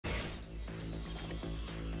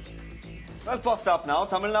Well, first up now,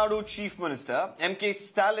 Tamil Nadu Chief Minister M.K.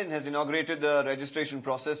 Stalin has inaugurated the registration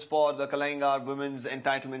process for the Kalangar Women's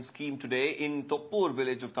Entitlement Scheme today in Toppur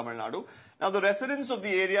village of Tamil Nadu. Now, the residents of the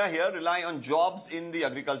area here rely on jobs in the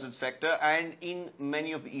agriculture sector and in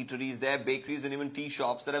many of the eateries there, bakeries and even tea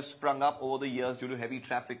shops that have sprung up over the years due to heavy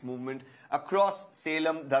traffic movement across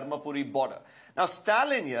Salem-Dharmapuri border. Now,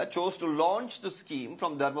 Stalin here chose to launch the scheme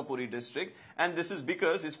from Dharmapuri district, and this is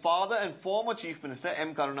because his father and former Chief Minister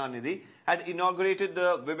M. Karunanidhi had inaugurated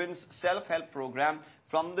the Women's Self-Help Program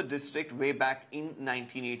from the district way back in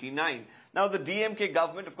 1989. Now, the DMK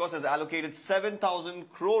government, of course, has allocated 7,000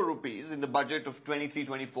 crore rupees in the budget of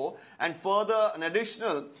 23-24, and further an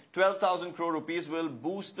additional 12,000 crore rupees will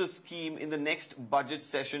boost the scheme in the next budget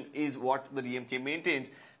session, is what the DMK maintains.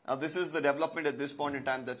 Now, this is the development at this point in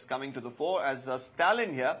time that's coming to the fore as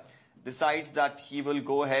Stalin here decides that he will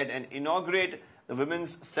go ahead and inaugurate the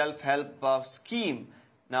Women's Self-Help Scheme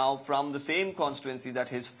now from the same constituency that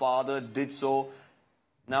his father did so.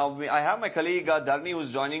 Now, I have my colleague Dharni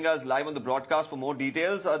who's joining us live on the broadcast for more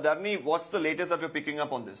details. Dharni, what's the latest that we're picking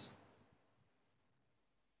up on this?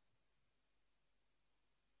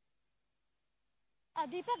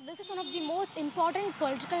 Deepak, this is one of the most important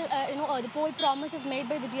political, the poll promises made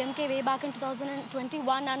by the DMK way back in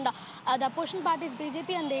 2021, and the opposition parties BJP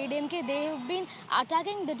and the ADMK, they have been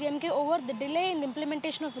attacking the DMK over the delay in the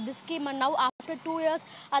implementation of this scheme, and now after 2 years,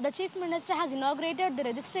 the Chief Minister has inaugurated the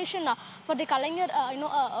registration for the Kalangar,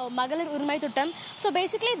 Magalir Urmai Thuttam. So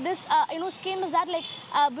basically, this scheme is that like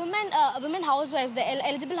women housewives, the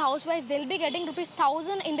eligible housewives, they'll be getting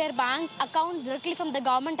 ₹1,000 in their bank accounts directly from the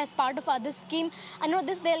government as part of this scheme. And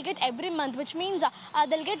this they'll get every month, which means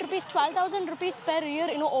they'll get ₹12,000 per year,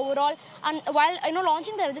 overall. And while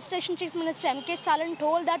launching the registration, Chief Minister M.K. Stalin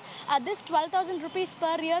told that this ₹12,000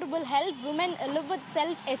 per year will help women live with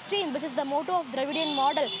self-esteem, which is the motto of Dravidian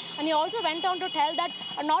model. And he also went on to tell that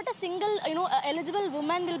not a single eligible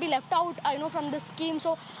woman will be left out from this scheme.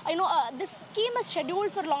 So this scheme is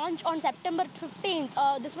scheduled for launch on September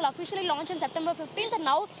 15th. This will officially launch on September 15th, and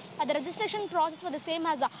now the registration process for the same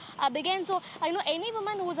has begun. So any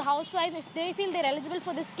woman who is a housewife, if they feel they're eligible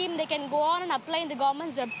for this scheme, they can go on and apply in the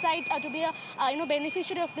government's website to be a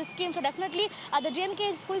beneficiary of this scheme. So definitely the DMK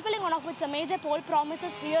is fulfilling one of its major poll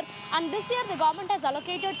promises here. And this year the government has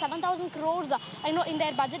allocated 7,000 crores in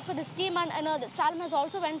their budget for the scheme. And Stalin has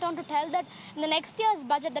also went on to tell that in the next year's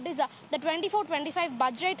budget, that is the 24-25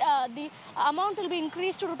 budget, the amount will be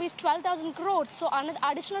increased to ₹12,000 crores. So another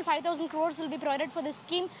additional 5,000 crores will be provided for this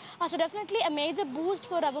scheme. So definitely a major boost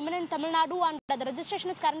for women in Tamil Nadu, and the registration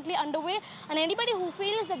is currently underway, and anybody who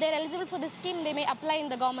feels that they're eligible for this scheme, they may apply in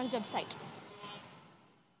the government's website.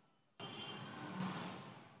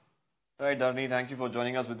 Right, Dharni, thank you for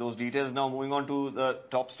joining us with those details. Now, moving on to the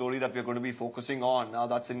top story that we're going to be focusing on. Now,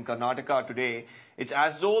 that's in Karnataka today. It's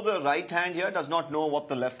as though the right hand here does not know what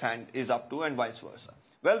the left hand is up to, and vice versa.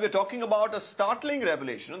 Well, we're talking about a startling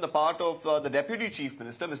revelation on the part of the Deputy Chief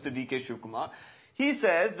Minister, Mr. DKShivakumar. He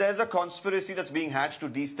says there's a conspiracy that's being hatched to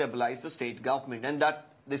destabilize the state government, and that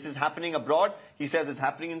this is happening abroad. He says it's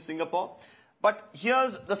happening in Singapore. But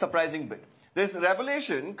here's the surprising bit. This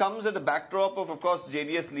revelation comes at the backdrop of course,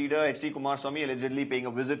 JDS leader H.D. Kumaraswamy allegedly paying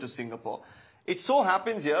a visit to Singapore. It so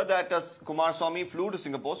happens here that Kumaraswamy flew to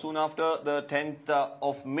Singapore soon after the 10th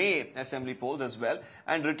of May assembly polls as well,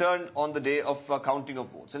 and returned on the day of counting of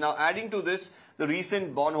votes. And now, adding to this, the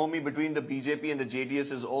recent bonhomie between the BJP and the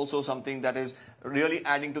JDS is also something that is really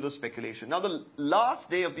adding to the speculation. Now, the last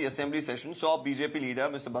day of the assembly session saw BJP leader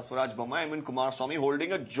Mr. Lavanya Ballal and Kumaraswamy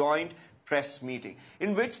holding a joint press meeting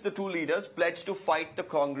in which the two leaders pledged to fight the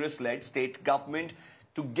Congress-led state government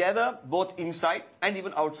together, both inside and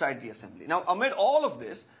even outside the assembly. Now, amid all of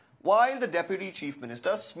this, while the Deputy Chief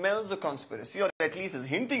Minister smells a conspiracy, or at least is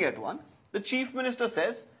hinting at one, the Chief Minister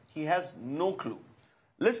says he has no clue.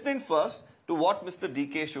 Listening first to what Mr.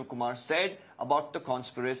 DKShivakumar said about the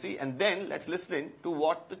conspiracy, and then let's listen to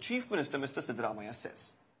what the Chief Minister, Mr. Siddaramaiah,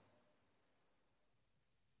 says.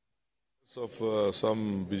 Of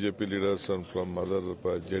some BJP leaders and from other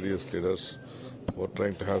JDS leaders were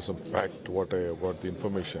trying to have some pact about the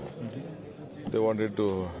information. They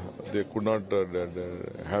could not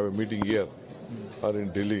have a meeting here or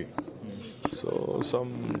in Delhi. So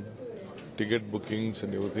some ticket bookings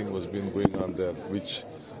and everything was been going on there, which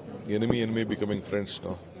enemy becoming friends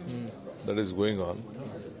now. That is going on.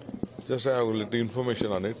 Just I have a little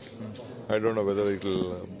information on it. I don't know whether it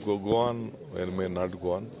will go on or may not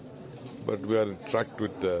go on. But we are tracked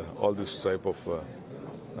with all this type of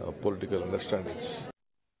political understandings.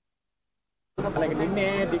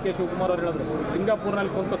 DK Shivkumar ಅವರು ಹೇಳಿದ್ರು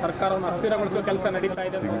ಸಿಂಗಾಪುರ್ನಲ್ಲಿ ಕುಂತು ಸರ್ಕಾರವನ್ನು ಅಸ್ಥಿರಗೊಳಿಸುವ ಕೆಲಸ ನಡೀತಾ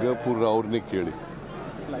ಇದೆ. Singapore ಅವ್ರನ್ನೇ ಕೇಳಿ.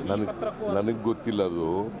 ನನಗೆ ಗೊತ್ತಿಲ್ಲ ಅದು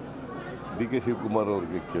DK Shivkumar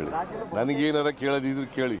ಅವ್ರಿಗೆ ಕೇಳಿ ನನಗೇನಾರ ಕೇಳದಿದ್ರೆ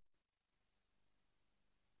ಕೇಳಿ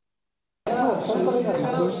So the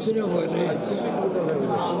question of Alleges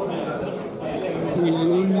is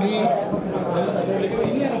only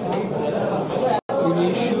an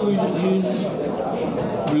issue which is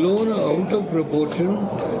blown out of proportion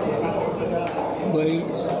by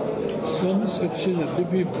some section of the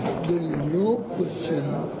people. There is no question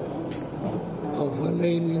of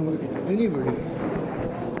aligning with anybody.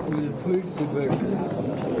 We will fight the battle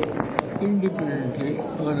independently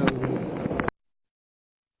on our own.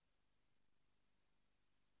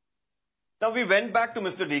 Now we went back to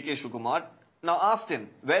Mr. DKShivakumar. Now asked him,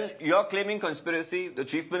 well, you're claiming conspiracy. The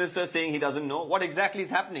Chief Minister is saying he doesn't know. What exactly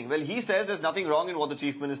is happening? Well, he says there's nothing wrong in what the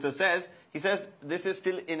Chief Minister says. He says this is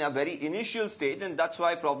still in a very initial stage, and that's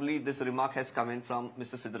why probably this remark has come in from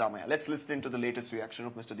Mr. Siddaramaiah. Let's listen to the latest reaction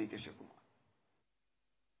of Mr. DKShivakumar.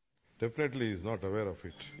 Definitely he is not aware of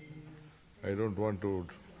it. I don't want to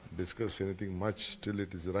discuss anything much till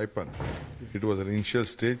it is ripened. It was an initial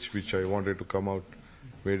stage which I wanted to come out,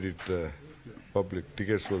 made it public.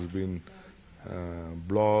 Tickets was being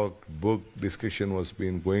blogged, booked, discussion was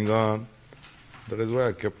being going on. That is why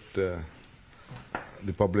I kept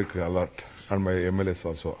the public alert and my MLAs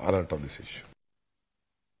also alert on this issue.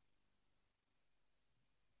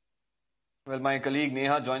 Well, my colleague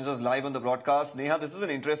Neha joins us live on the broadcast. Neha, this is an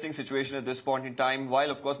interesting situation at this point in time. While,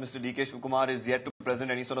 of course, Mr. DKShivakumar is yet to present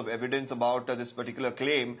any sort of evidence about this particular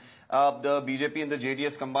claim, the BJP and the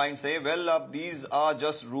JDS combined say, well, these are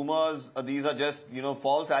just rumors, these are just,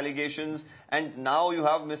 false allegations. And now you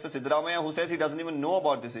have Mr. Siddaramaiah who says he doesn't even know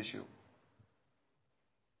about this issue.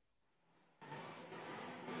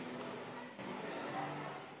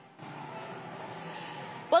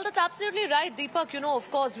 Well, that's absolutely right, Deepak. Of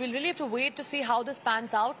course, we'll really have to wait to see how this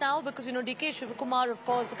pans out now because, DKShivakumar, of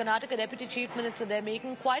course, the Karnataka Deputy Chief Minister, they're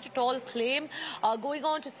making quite a tall claim, going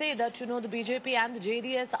on to say that, the BJP and the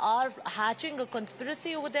JDS are hatching a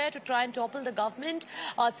conspiracy over there to try and topple the government.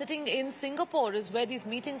 Sitting in Singapore is where these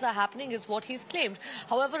meetings are happening, is what he's claimed.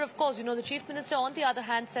 However, of course, the Chief Minister, on the other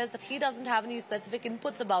hand, says that he doesn't have any specific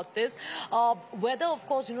inputs about this. Whether, of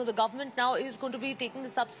course, the government now is going to be taking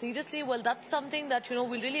this up seriously, well, that's something that,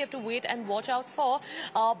 we'll really have to wait and watch out for.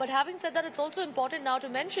 But having said that, it's also important now to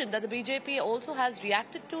mention that the BJP also has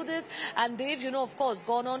reacted to this, and they've, of course,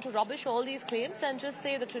 gone on to rubbish all these claims and just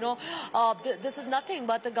say that, this is nothing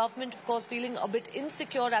but the government, of course, feeling a bit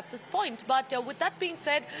insecure at this point. But with that being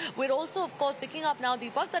said, we're also, of course, picking up now,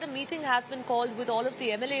 Deepak, that a meeting has been called with all of the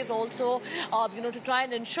MLAs also, to try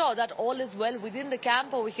and ensure that all is well within the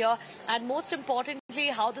camp over here. And most importantly,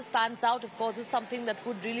 how this pans out, of course, is something that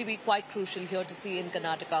would really be quite crucial here to see in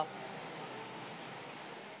Karnataka.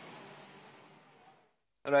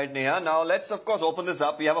 Right, Neha. Now, let's, of course, open this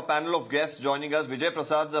up. We have a panel of guests joining us. Vijay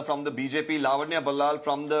Prasad from the BJP, Lavanya Ballal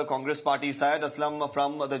from the Congress Party, Syed Aslam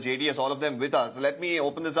from the JDS, all of them with us. Let me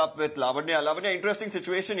open this up with Lavanya. Lavanya, interesting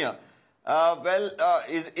situation here.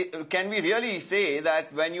 Can we really say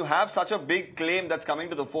that when you have such a big claim that's coming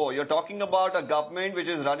to the fore, you're talking about a government which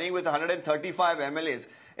is running with 135 MLAs.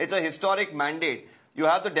 It's a historic mandate. You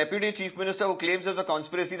have the Deputy Chief Minister who claims there's a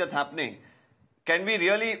conspiracy that's happening. Can we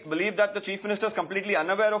really believe that the Chief Minister is completely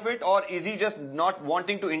unaware of it, or is he just not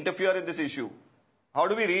wanting to interfere in this issue? How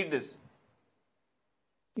do we read this?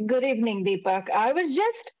 Good evening, Deepak. I was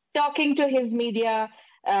just talking to his media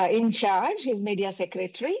in charge, his media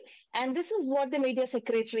secretary, and this is what the media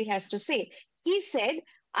secretary has to say. He said,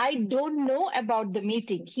 I don't know about the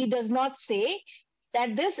meeting. He does not say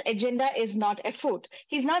that this agenda is not afoot.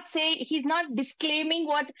 He's not disclaiming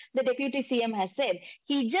what the Deputy CM has said.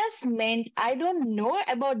 He just meant, I don't know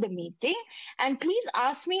about the meeting, and please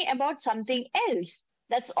ask me about something else.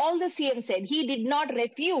 That's all the CM said. He did not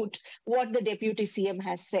refute what the Deputy CM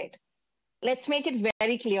has said. Let's make it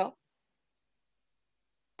very clear.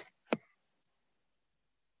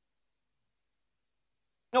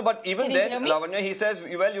 No, but even then, Lavanya, he says,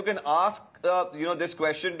 well, you can ask, this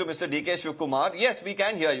question to Mr. DKShivakumar. Yes, we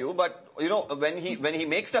can hear you, but, when he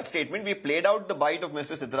makes that statement, we played out the bite of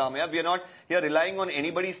Mr. Siddaramaiah. We are not here relying on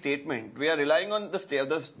anybody's statement. We are relying on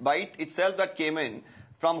the bite itself that came in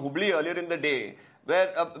from Hubli earlier in the day,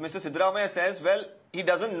 where Mr. Siddaramaiah says, well, he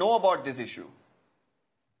doesn't know about this issue.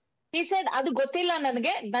 He said, Adu gottilla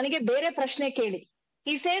nanage bere prashne keli.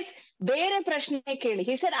 He says, bere prashne keli.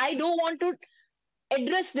 He said, I don't want to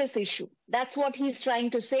address this issue. That's what he's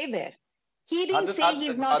trying to say there. He didn't say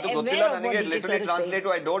he's not aware of what literally translate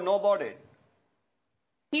to I don't know about it.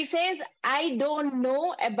 He says, I don't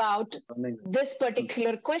know about this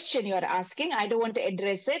particular question you're asking. I don't want to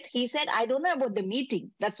address it. He said, I don't know about the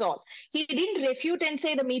meeting. That's all. He didn't refute and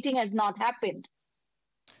say the meeting has not happened.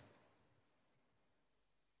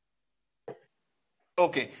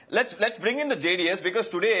 Okay, let's bring in the JDS, because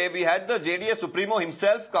today we had the JDS Supremo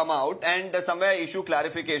himself come out and somewhere issue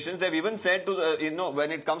clarifications. They've even said to the,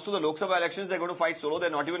 when it comes to the Lok Sabha elections, they're going to fight solo. They're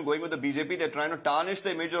not even going with the BJP. They're trying to tarnish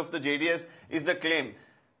the image of the JDS is the claim.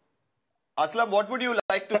 Aslam, what would you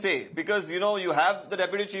like to say? Because, you have the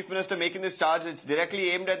Deputy Chief Minister making this charge. It's directly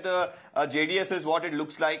aimed at the JDS is what it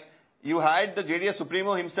looks like. You had the JDS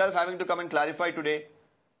Supremo himself having to come and clarify today.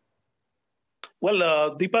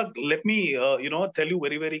 Well, Deepak, let me, tell you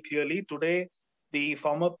very, very clearly. Today, the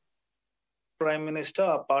former Prime Minister,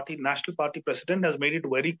 our party, National Party President, has made it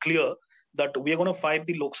very clear that we are going to fight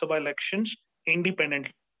the Lok Sabha elections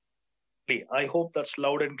independently. I hope that's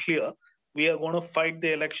loud and clear. We are going to fight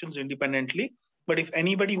the elections independently. But if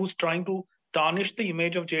anybody who's trying to tarnish the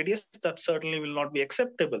image of JDS, that certainly will not be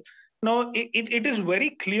acceptable. Now, it is very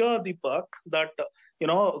clear, Deepak, that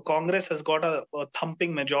Congress has got a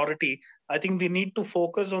thumping majority. I think they need to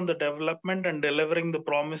focus on the development and delivering the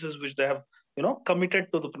promises which they have, committed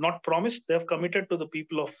to not promised, they have committed to the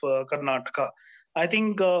people of Karnataka. I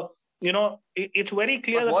think, it's very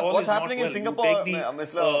clear that what's happening in Singapore,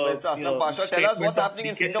 Mr. Aslam Pasha? Tell us what's happening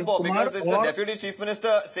in Singapore, because it's the Deputy Chief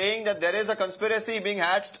Minister saying that there is a conspiracy being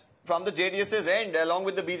hatched from the JDS's end along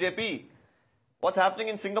with the BJP. What's happening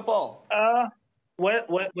in Singapore? Well,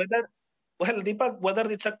 Deepak, whether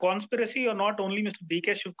it's a conspiracy or not, only Mr.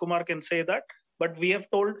 DKShivakumar can say that. But we have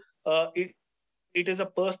told it is a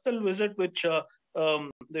personal visit which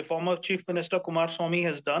the former Chief Minister Kumaraswamy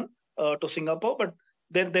has done to Singapore. But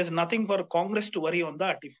there's nothing for Congress to worry on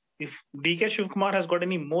that. If DKShivakumar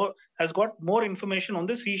has got more information on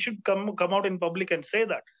this, he should come out in public and say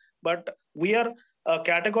that. But we are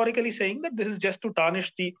categorically saying that this is just to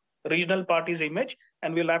tarnish the regional party's image,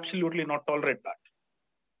 and we'll absolutely not tolerate that.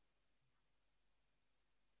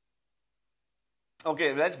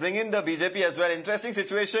 Okay, let's bring in the BJP as well. Interesting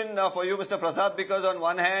situation for you, Mr. Prasad, because on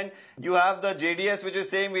one hand, you have the JDS, which is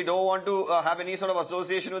saying we don't want to have any sort of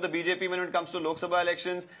association with the BJP when it comes to Lok Sabha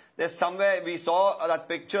elections. There's somewhere, we saw that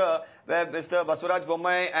picture where Mr. Basuraj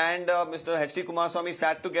Bommai and Mr. H.D. Kumaraswamy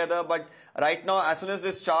sat together. But right now, as soon as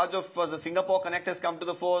this charge of the Singapore Connect has come to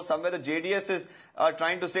the fore, somewhere the JDS is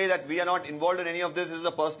trying to say that we are not involved in any of this. This is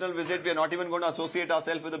a personal visit. We are not even going to associate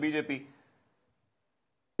ourselves with the BJP.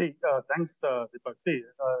 See, thanks, Deepak. See,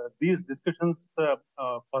 these discussions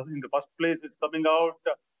in the first place is coming out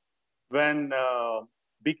when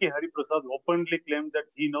BK Hariprasad openly claimed that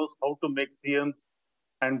he knows how to make CMs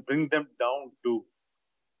and bring them down too.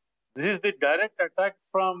 This is the direct attack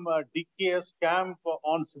from DKS camp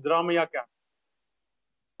on Siddaramaiah camp.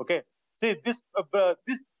 Okay, see, this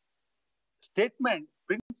statement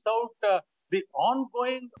brings out the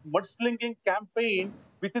ongoing mudslinging campaign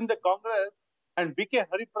within the Congress. And BK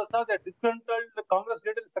Hariprasad, a disgruntled Congress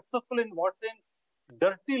leader, is successful in washing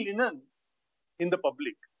dirty linen in the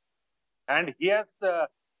public. And he has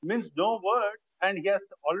minced no words, and he has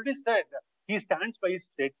already said he stands by his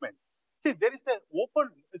statement. See, there is an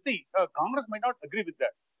open, Congress might not agree with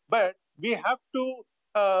that, but we have to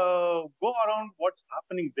go around what's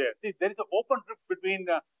happening there. See, there is an open rift between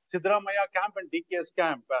Siddaramaiah camp and DKS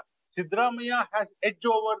camp. Siddaramaiah has edge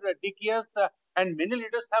over DKS, and many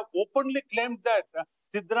leaders have openly claimed that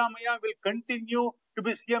Siddaramaiah will continue to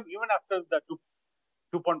be CM even after the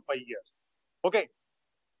 2.5 years. Okay,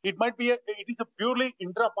 it is a purely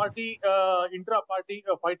intra-party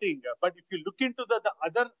fighting. But if you look into the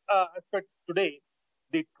other aspect today,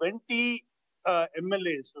 the 20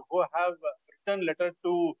 MLAs who have written letter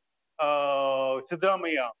to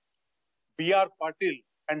Siddaramaiah, B.R. Patil,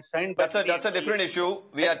 and signed by that's a different issue.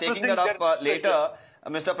 We are taking that up later,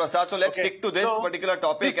 Mr. Prasad. So let's stick to this particular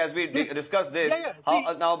topic as we discuss this.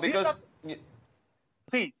 Now, because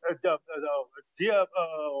see, H.D.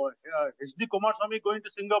 Kumaraswamy going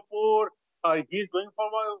to Singapore, he is going for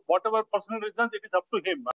whatever personal reasons, it is up to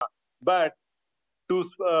him. But to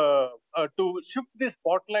shift the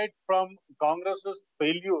spotlight from Congress's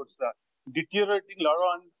failures, deteriorating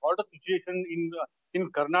law and order situation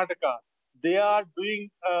in Karnataka, they are trying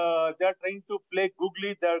to play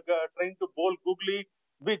googly, they are trying to bowl googly,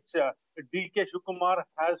 which DKShivakumar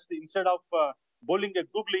has, instead of bowling a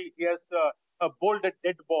googly, he has bowled a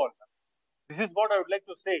dead ball. This is what I would like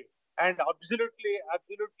to say. And absolutely,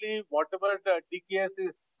 whatever the DKS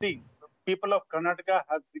is, see, people of Karnataka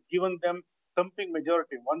have given them thumping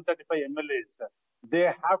majority, 135 MLAs. They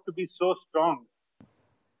have to be so strong.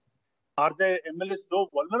 Are the MLAs so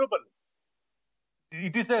vulnerable?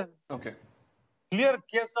 It is a clear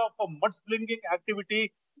case of a mudslinging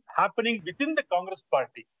activity happening within the Congress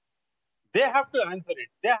party. They have to answer it.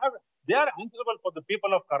 They are answerable for the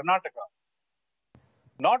people of Karnataka,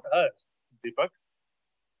 not us, Deepak.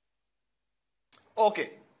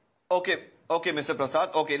 Okay, Mr.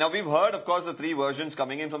 Prasad. Okay, now we've heard, of course, the three versions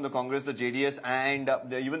coming in from the Congress, the JDS, and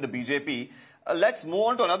even the BJP. Let's move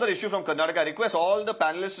on to another issue from Karnataka. I request all the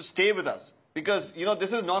panelists to stay with us because, you know,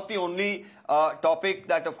 this is not the only topic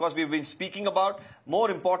that, of course, we've been speaking about.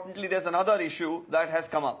 More importantly, there's another issue that has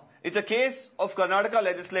come up. It's a case of Karnataka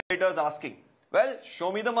legislators asking, well,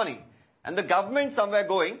 show me the money. And the government somewhere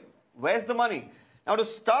going, where's the money? Now, to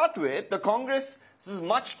start with, the Congress, this is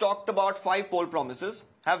much talked about 5 poll promises,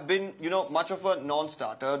 have been, you know, much of a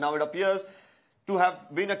non-starter. Now, it appears to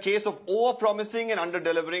have been a case of over-promising and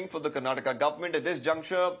under-delivering for the Karnataka government. At this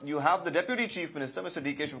juncture, you have the Deputy Chief Minister, Mr.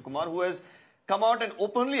 DKShivakumar, who has come out and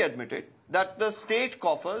openly admitted that the state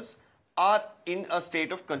coffers are in a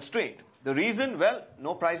state of constraint. The reason, well,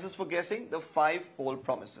 no prizes for guessing the 5 poll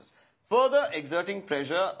promises. Further exerting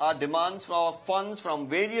pressure are demands for funds from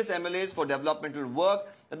various MLAs for developmental work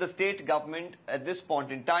that the state government at this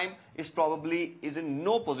point in time is in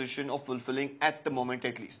no position of fulfilling at the moment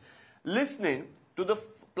at least. Listening to the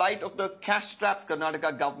plight of the cash-strapped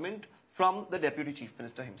Karnataka government from the Deputy Chief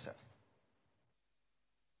Minister himself.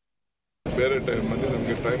 ಬೇರೆ ಟೈಮಲ್ಲಿ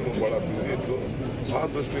ನಮಗೆ time ಭಾಳ busy ಇತ್ತು ಆ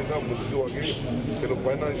ದೃಷ್ಟಿಯಿಂದ ಮುಖ್ಯವಾಗಿ ಕೆಲವು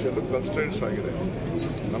financial constants ಆಗಿದೆ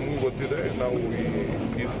ನಮಗೂ ಗೊತ್ತಿದೆ ನಾವು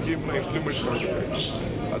ಈ ಸ್ಕೀಮ್ನ ಇಂಪ್ಲಿಮೆಂಟ್ ಮಾಡಬೇಕಾಗಿ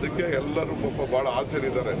ಅದಕ್ಕೆ ಎಲ್ಲರೂ ಪಾಪ ಭಾಳ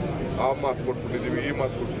ಆಸೆರಿದ್ದಾರೆ ಆ ಮಾತು ಕೊಟ್ಬಿಟ್ಟಿದ್ದೀವಿ ಈ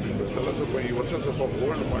ಮಾತು ಕೊಟ್ಬಿಟ್ಟಿದ್ದೀವಿ ಅಂತೆಲ್ಲ ಸ್ವಲ್ಪ ಈ ವರ್ಷ ಸ್ವಲ್ಪ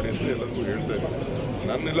ಹೋಲ್ಡ್ ಮಾಡಿ ಅಂತ ಎಲ್ಲರಿಗೂ ಹೇಳ್ತಾ ಇದ್ದೀನಿ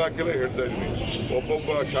ನನ್ನ ಇಲಾಖೆಲೇ ಹೇಳ್ತಾ ಇದ್ದೀನಿ ಒಬ್ಬೊಬ್ಬ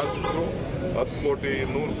ಶಾಸಕರು 10 ಕೋಟಿ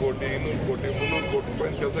 100 ಕೋಟಿ 200 ಕೋಟಿ 300 ಕೋಟಿ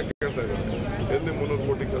ರೂಪಾಯಿ ಕೆಲಸ ಕೇಳ್ತಾ ಇದ್ದಾರೆ ಎಲ್ಲಿ 300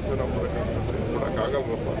 ಕೋಟಿ ಕೆಲಸ ನಾವು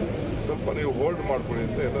ಕೊಡೋಕ್ಕಾಗಲ್ವಪ್ಪ ಸ್ವಲ್ಪ ನೀವು ಹೋಲ್ಡ್ ಮಾಡ್ಕೊಳ್ಳಿ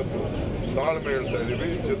ಅಂತ ಎಲ್ಲರಿಗೂ ತಾಳ್ಮೆ ಹೇಳ್ತಾ ಇದ್ದೀವಿ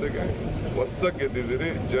ಜೊತೆಗೆ ಹೊಸ್ದಾಗಿ ಗೆದ್ದಿದ್ದೀರಿ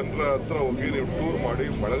ಜನರ ಹತ್ರ ಹೋಗಿ ನೀವು ಟೂರ್ ಮಾಡಿ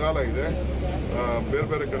ಮಳೆಗಾಲ ಇದೆ ಬೇರೆ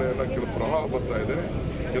ಬೇರೆ ಕಡೆ ಎಲ್ಲ ಕೆಲವು ಪ್ರವಾಹ ಬರ್ತಾ ಇದೆ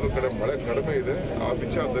ಕೆಲವು ಕಡೆ ಮಳೆ ಕಡಿಮೆ ಇದೆ ಆ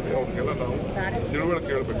ವಿಚಾರದಲ್ಲಿ ಅವ್ರಿಗೆಲ್ಲ ನಾವು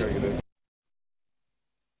ತಿಳುವಳಿಕೆ ಹೇಳಬೇಕಾಗಿದೆ.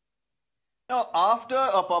 Now, after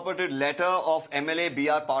a purported letter of MLA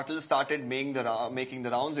B.R. Patil started making the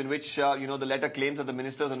rounds in which, the letter claims that the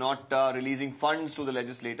ministers are not releasing funds to the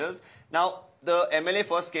legislators. Now, the MLA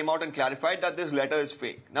first came out and clarified that this letter is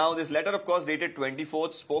fake. Now, this letter, of course, dated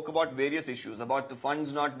 24th, spoke about various issues, about the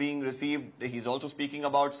funds not being received. He's also speaking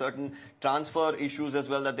about certain transfer issues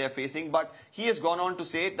as well that they're facing. But he has gone on to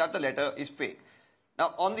say that the letter is fake. Now,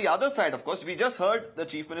 on the other side, of course, we just heard the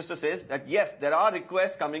Chief Minister says that, yes, there are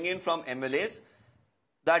requests coming in from MLAs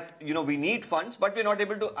that, we need funds, but we're not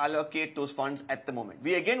able to allocate those funds at the moment.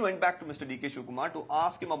 We again went back to Mr. DKShivakumar to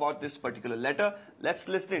ask him about this particular letter. Let's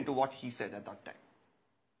listen to what he said at that time.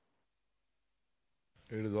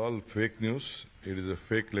 It is all fake news. It is a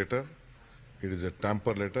fake letter. It is a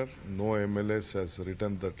tamper letter. No MLS has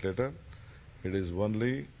written that letter. It is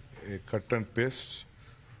only a cut and paste.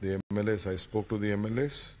 The MLAs, I spoke to the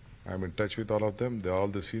MLAs. I'm in touch with all of them. They're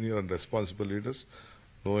all the senior and responsible leaders.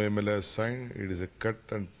 No MLA has signed. It is a cut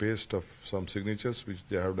and paste of some signatures which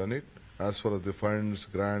they have done it. As far as the funds,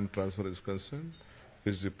 grant, transfer is concerned, it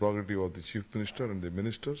is the prerogative of the Chief Minister and the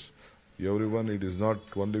ministers. Everyone, it is not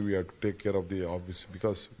only we have to take care of the office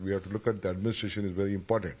because we have to look at the administration is very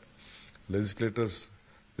important. Legislators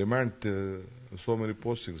demand so many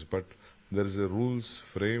postings, but there is a rules,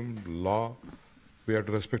 framed, law. We have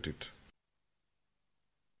to respect it.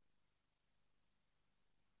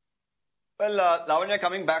 Well, Lavanya,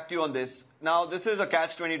 coming back to you on this. Now, this is a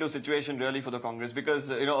catch-22 situation really for the Congress because,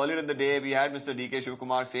 earlier in the day we had Mr.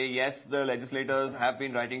 DKShivakumar say, yes, the legislators have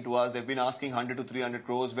been writing to us. They've been asking 100 to 300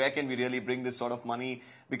 crores. Where can we really bring this sort of money?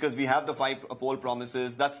 Because we have the 5 poll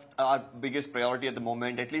promises. That's our biggest priority at the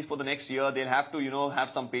moment. At least for the next year, they'll have to,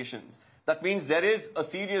 have some patience. That means there is a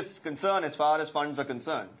serious concern as far as funds are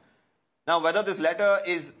concerned. Now, whether this letter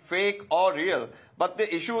is fake or real, but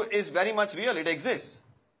the issue is very much real. It exists.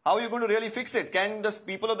 How are you going to really fix it? Can the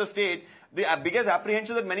people of the state, the biggest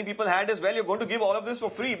apprehension that many people had is, well, you're going to give all of this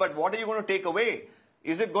for free, but what are you going to take away?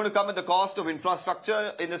 Is it going to come at the cost of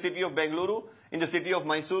infrastructure in the city of Bengaluru, in the city of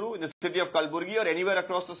Mysuru, in the city of Kalburgi, or anywhere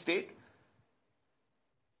across the state?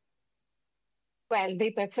 Well,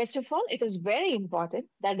 Deepak, first of all, it is very important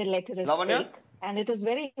that the letter is Lavanya? fake. And it is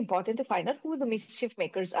very important to find out who the mischief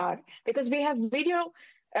makers are. Because we have video,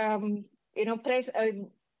 press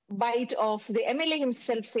bite of the MLA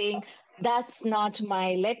himself saying, that's not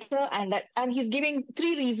my letter. And he's giving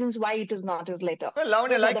 3 reasons why it is not his letter. Well,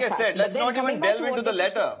 Lavanya, like I said, let's not even delve into the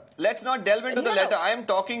letter. Let's not delve into the letter. I am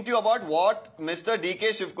talking to you about what Mr. DK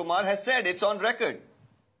Shivkumar has said. It's on record.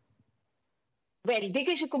 Well,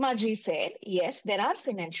 DKShivakumar ji said, yes, there are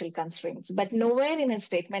financial constraints, but nowhere in his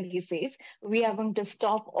statement he says, we are going to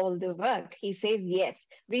stop all the work. He says, yes,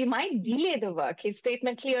 we might delay the work. His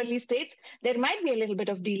statement clearly states there might be a little bit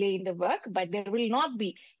of delay in the work, but there will not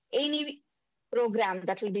be any program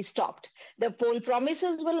that will be stopped. The poll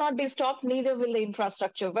promises will not be stopped, neither will the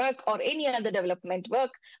infrastructure work or any other development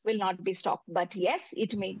work will not be stopped. But yes,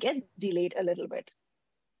 it may get delayed a little bit.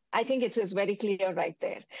 I think it is very clear right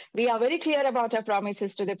there. We are very clear about our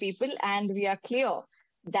promises to the people, and we are clear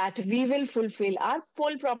that we will fulfill our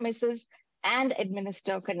poll promises and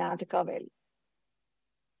administer Karnataka well.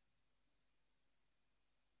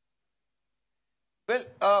 Well,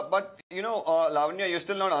 but Lavanya, you're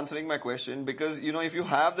still not answering my question because, if you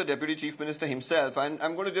have the Deputy Chief Minister himself, and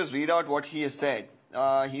I'm going to just read out what he has said.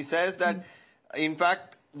 He says that, in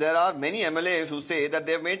fact, there are many MLAs who say that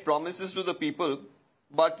they've made promises to the people,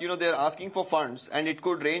 but, they're asking for funds, and it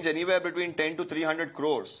could range anywhere between 10 to 300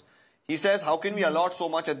 crores. He says, how can we allot so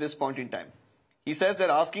much at this point in time? He says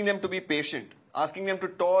they're asking them to be patient, asking them to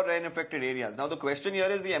tour rain-affected areas. Now, the question here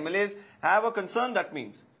is the MLAs have a concern, that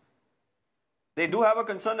means. They do have a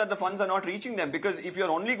concern that the funds are not reaching them, because if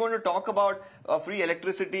you're only going to talk about free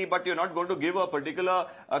electricity, but you're not going to give a particular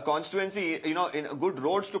constituency, in good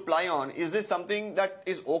roads to ply on, is this something that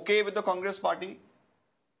is okay with the Congress party?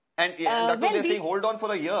 And that's what they're saying, hold on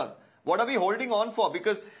for a year. What are we holding on for?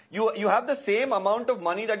 Because you have the same amount of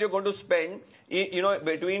money that you're going to spend,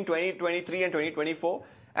 between 2023 and 2024.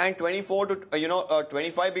 And 24 to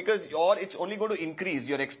 25, because it's only going to increase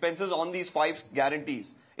your expenses on these 5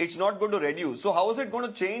 guarantees. It's not going to reduce. So how is it going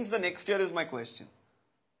to change the next year is my question.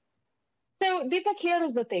 So, Deepak, here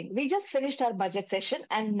is the thing. We just finished our budget session,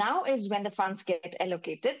 and now is when the funds get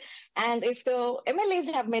allocated. And if the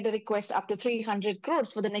MLAs have made a request up to 300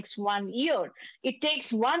 crores for the next 1 year, it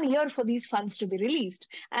takes 1 year for these funds to be released.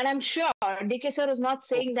 And I'm sure DK sir is not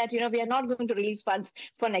saying that, we are not going to release funds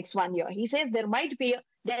for next 1 year. He says there might be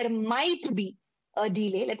a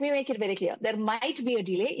delay. Let me make it very clear. There might be a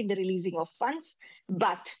delay in the releasing of funds,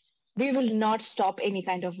 but we will not stop any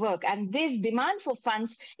kind of work. And this demand for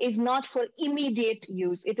funds is not for immediate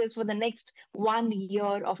use. It is for the next 1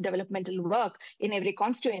 year of developmental work in every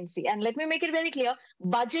constituency. And let me make it very clear,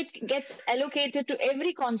 budget gets allocated to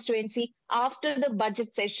every constituency after the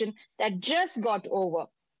budget session that just got over a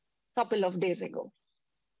couple of days ago.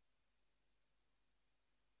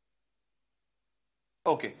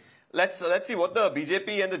 Okay. Let's see what the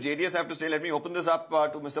BJP and the JDS have to say. Let me open this up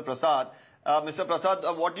to Mr. Prasad. Mr.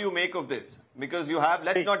 Prasad, what do you make of this? Because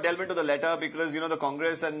let's not delve into the letter, because, the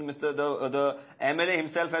Congress and the MLA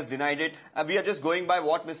himself has denied it. We are just going by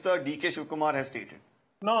what Mr. DKShivakumar has stated.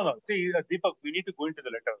 No. See, Deepak, we need to go into the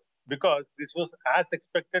letter because this was as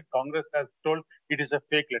expected. Congress has told it is a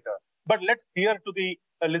fake letter. But let's listen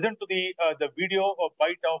to the video or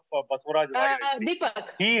bite of Basavaraj. Deepak.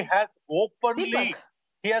 He has openly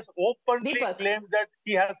claimed that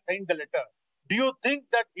he has signed the letter. Do you think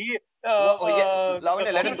that he?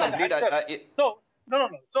 Lavanya, let him complete.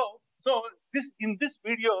 So in this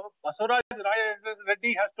video, Basavaraj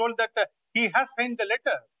Reddy has told that he has signed the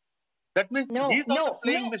letter. That means he's also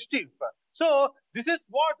playing mischief. So this is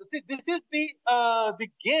what? See, this is the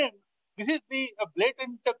game. This is the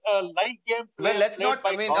blatant lie game. Well, let's not.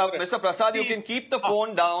 Mr. Prasad, you can keep the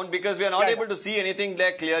phone down because we are not able to see anything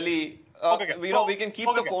there clearly. We can keep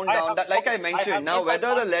the phone down. Like I mentioned, now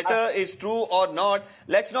whether the letter is true or not,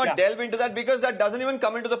 let's not delve into that because that doesn't even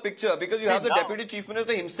come into the picture. Because you have the Deputy Chief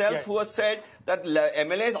Minister himself who has said that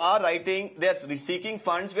MLAs are writing, they're seeking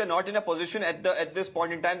funds. We are not in a position at this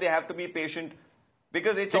point in time. They have to be patient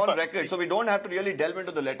because it's on record. So we don't have to really delve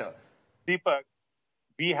into the letter. Deepak,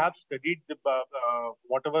 we have studied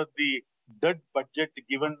whatever the dead budget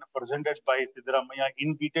presented by Siddaramaiah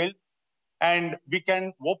in detail. And we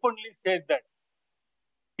can openly state that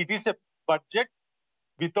it is a budget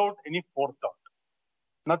without any forethought.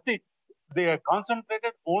 Nothing. They are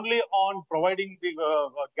concentrated only on providing the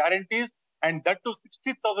guarantees, and that to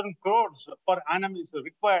 60,000 crores per annum is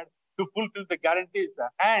required to fulfill the guarantees.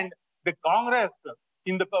 And the Congress,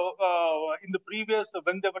 in the previous,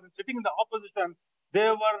 when they were sitting in the opposition, they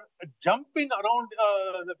were jumping around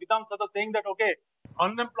the Vidhan Sabha saying that, okay,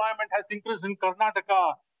 unemployment has increased in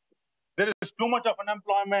Karnataka. There is too much of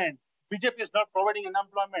unemployment. BJP is not providing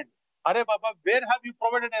unemployment. Arey Baba, where have you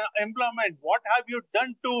provided employment? What have you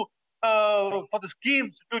done for the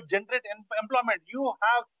schemes to generate employment? You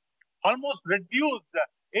have almost reduced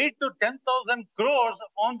 8 to 10,000 crores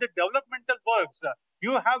on the developmental works.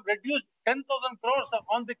 You have reduced 10,000 crores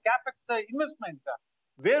on the capex investment.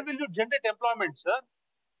 Where will you generate employment, sir?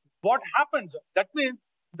 What happens? That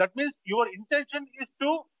means your intention is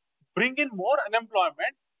to bring in more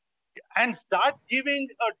unemployment and start giving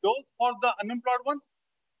dose for the unemployed ones?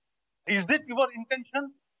 Is it your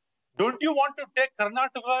intention? Don't you want to take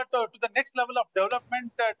Karnataka to the next level of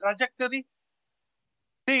development trajectory?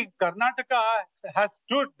 See, Karnataka has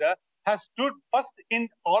stood first in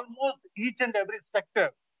almost each and every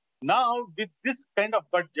sector. Now, with this kind of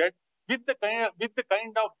budget, with the kind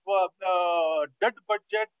of debt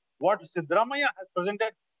budget, what Siddaramaiah has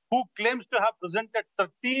presented, who claims to have presented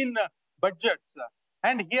 13 budgets,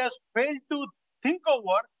 and he has failed to think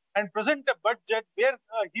over and present a budget where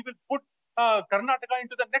he will put Karnataka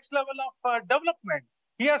into the next level of development.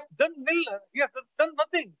 He has done nil. He has done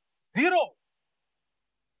nothing. Zero.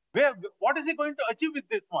 What is he going to achieve with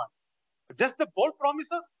this one? Just the bold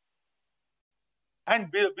promises?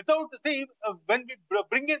 And without, say, when we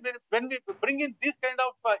bring in these kind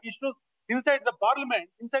of issues inside the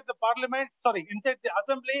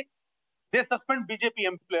assembly, they suspend BJP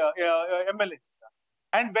MLAs.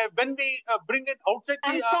 And when we bring it outside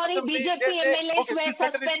I'm sorry, assembly, BJP they say, MLAs okay, were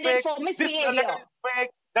suspended for misbehavior.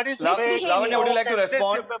 That is Misbehavior. Lavanya, would you like to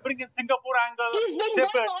respond? They bring in Singapore angle. He's been They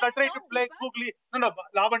going on try and to on, play Deepak. googly. No,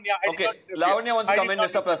 Lavanya. Okay, Lavanya wants to come in,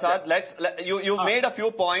 Mr. Prasad. You've made a few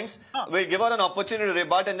points. We'll give her an opportunity to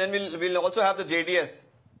rebut, and then we'll also have the JDS.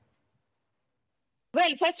 Well,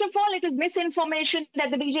 first of all, it was misinformation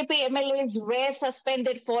that the BJP MLAs were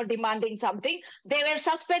suspended for demanding something. They were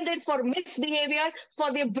suspended for misbehavior,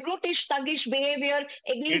 for their brutish, thuggish behavior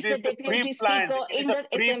against the deputy speaker in the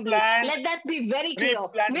assembly. Let that be very clear.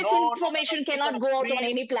 Misinformation cannot go out on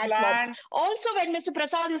any platform. Also, when Mr.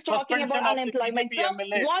 Prasad is talking about unemployment, sir,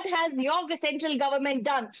 what has your central government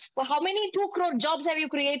done? For how many 2 crore jobs have you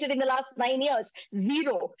created in the last 9 years?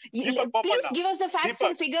 Zero. Please give us the facts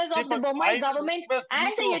and figures of the Bombay government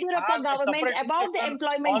and the Yediyurappa government about the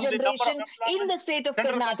employment generation in the state of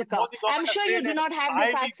Karnataka. I'm sure you do not have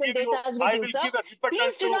the facts and data with you, sir.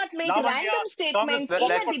 Please do not make random statements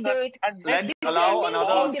in a debate. Let's allow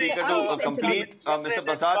another speaker to complete. Mr.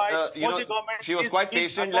 Prasad, she was quite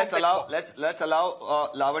patient. Let's allow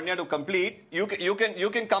Lavanya to complete. You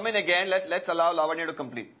can come in again. Let's allow Lavanya to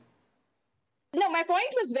complete. No, my point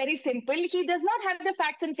was very simple. He does not have the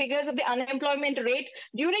facts and figures of the unemployment rate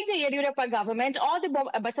during the Yediyurappa government or the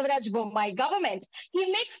Basavaraj Bommai government. He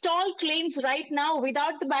makes tall claims right now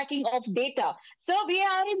without the backing of data. Sir, we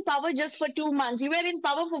are in power just for 2 months. You were in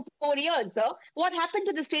power for 4 years, sir. What happened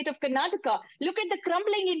to the state of Karnataka? Look at the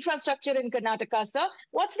crumbling infrastructure in Karnataka, sir.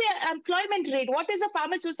 What's the employment rate? What is the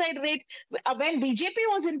farmer suicide rate when BJP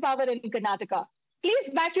was in power in Karnataka?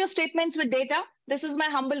 Please back your statements with data. This is my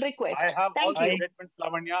humble request. I have Thank all you. the statements,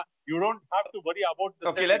 Lavanya. You don't have to worry about the...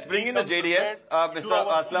 Okay, let's bring in the JDS. Mr.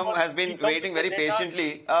 Aslam has been waiting very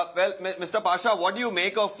patiently. Well, Mr. Pasha, what do you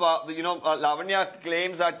make of, Lavanya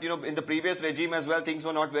claims that, in the previous regime as well, things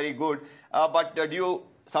were not very good. But are you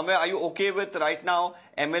okay with right now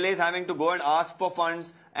MLAs having to go and ask for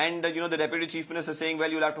funds and, the Deputy Chief Minister saying,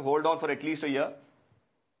 well, you'll have to hold on for at least a year?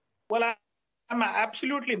 Well, I'm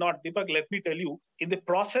absolutely not, Deepak. Let me tell you, in the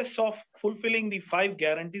process of fulfilling the 5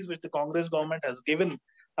 guarantees which the Congress government has given,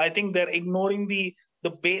 I think they're ignoring the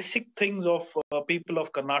basic things of people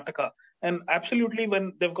of Karnataka. And absolutely,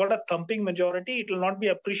 when they've got a thumping majority, it will not be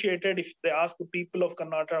appreciated if they ask the people of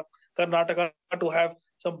Karnataka to have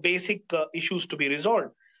some basic issues to be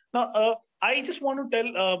resolved. Now, I just want to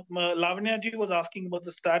tell, Lavanya ji was asking about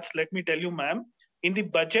the stats. Let me tell you, ma'am, in the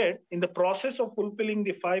budget, in the process of fulfilling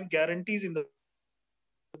the 5 guarantees in the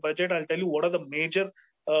budget, I'll tell you what are the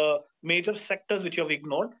major sectors which you have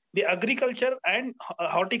ignored. The agriculture and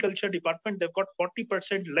horticulture department, they've got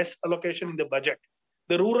 40% less allocation in the budget.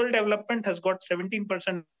 The rural development has got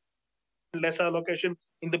 17% less allocation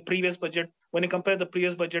in the previous budget when you compare the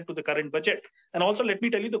previous budget to the current budget. And also, let me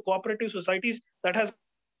tell you, the cooperative societies, that has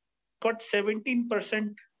got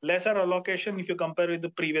 17% lesser allocation if you compare with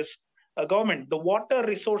the previous government. The water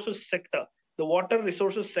resources sector,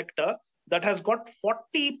 that has got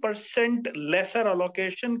 40% lesser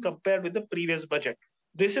allocation compared with the previous budget.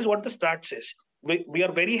 This is what the stat says. We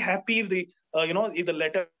are very happy if if the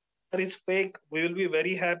letter is fake. We will be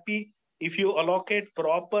very happy if you allocate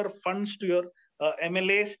proper funds to your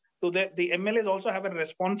MLAs. So that the MLAs also have a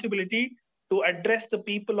responsibility to address the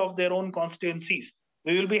people of their own constituencies.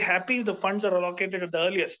 We will be happy if the funds are allocated at the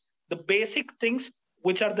earliest. The basic things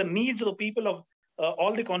which are the needs of the people of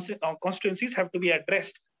all the constituencies have to be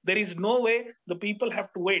addressed. There is no way the people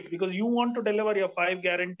have to wait because you want to deliver your 5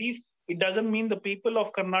 guarantees. It doesn't mean the people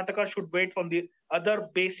of Karnataka should wait for the other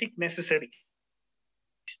basic necessities.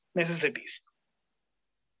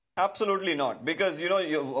 Absolutely not, because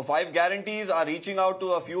five guarantees are reaching out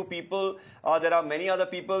to a few people. There are many other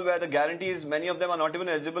people where the guarantees, many of them are not even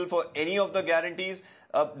eligible for any of the guarantees.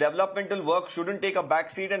 Developmental work shouldn't take a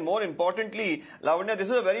backseat, and more importantly, Lavanya, this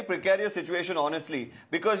is a very precarious situation, honestly,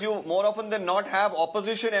 because you more often than not have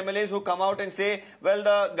opposition MLAs who come out and say, well,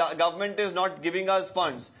 the government is not giving us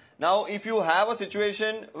funds. Now, if you have a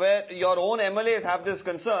situation where your own MLAs have this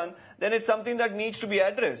concern, then it's something that needs to be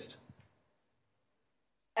addressed.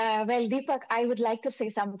 Well, Deepak, I would like to say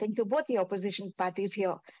something to both the opposition parties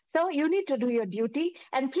here. So you need to do your duty,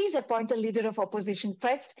 and please appoint a leader of opposition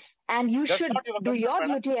first. And you should do your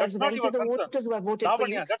duty as well to the voters who have voted for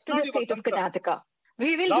you, to the state of Karnataka.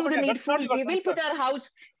 We will do the needful. We will put our house.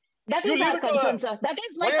 That is our concern, sir. That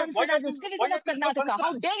is my concern as a citizen of Karnataka.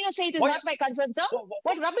 How dare you say it is not my concern, sir?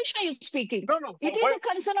 What rubbish are you speaking? It is a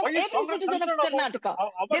concern of every citizen of Karnataka.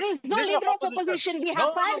 There is no leader of opposition. We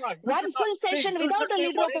have had one full session without a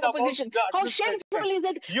leader of opposition. How shameful is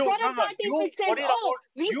it for a party which says, oh,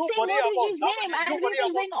 we say Modiji's name and we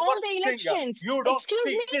will win all the elections. Excuse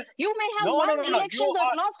me, you may have won elections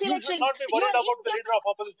or lost elections. You should not be worried about the leader of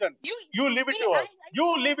opposition. You leave it to us.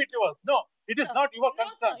 You leave it to us. No. It is not your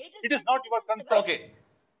concern. It is not your concern. Okay.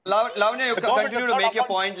 Lavanya, you continue to make your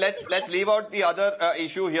point. Let's leave out the other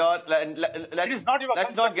issue here.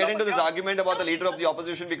 Let's not get into this argument about the leader of the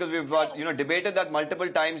opposition, because we've debated that multiple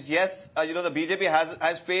times. Yes, the BJP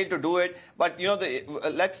has failed to do it, but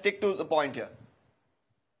let's stick to the point here.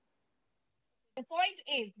 The point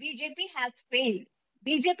is BJP has failed.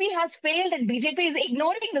 BJP has failed, and BJP is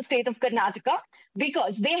ignoring the state of Karnataka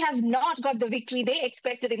because they have not got the victory they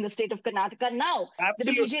expected in the state of Karnataka. Now, the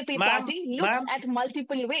BJP party looks at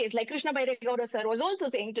multiple ways, like Krishna Bairegowda sir was also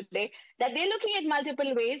saying today, that they're looking at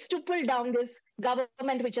multiple ways to pull down this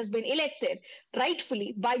government which has been elected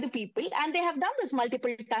rightfully by the people. And they have done this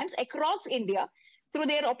multiple times across India through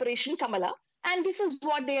their Operation Kamala. And this is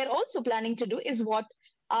what they are also planning to do, is what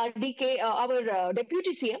our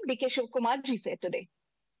Deputy CM, DKShivakumar ji said today.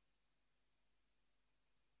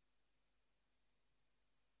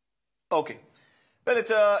 Okay. Well,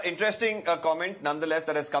 it's an interesting comment, nonetheless,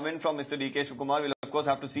 that has come in from Mr. DKShivakumar. We'll, of course,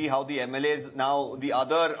 have to see how the MLAs, now the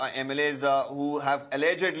other MLAs who have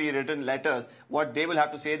allegedly written letters, what they will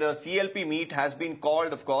have to say. The CLP meet has been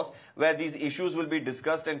called, of course, where these issues will be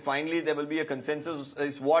discussed, and finally there will be a consensus,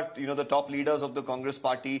 is what the top leaders of the Congress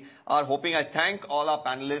party are hoping. I thank all our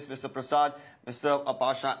panelists, Mr. Prasad, Mr.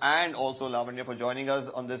 Apasha, and also Lavanya, for joining us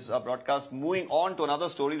on this broadcast. Moving on to another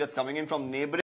story that's coming in from neighboring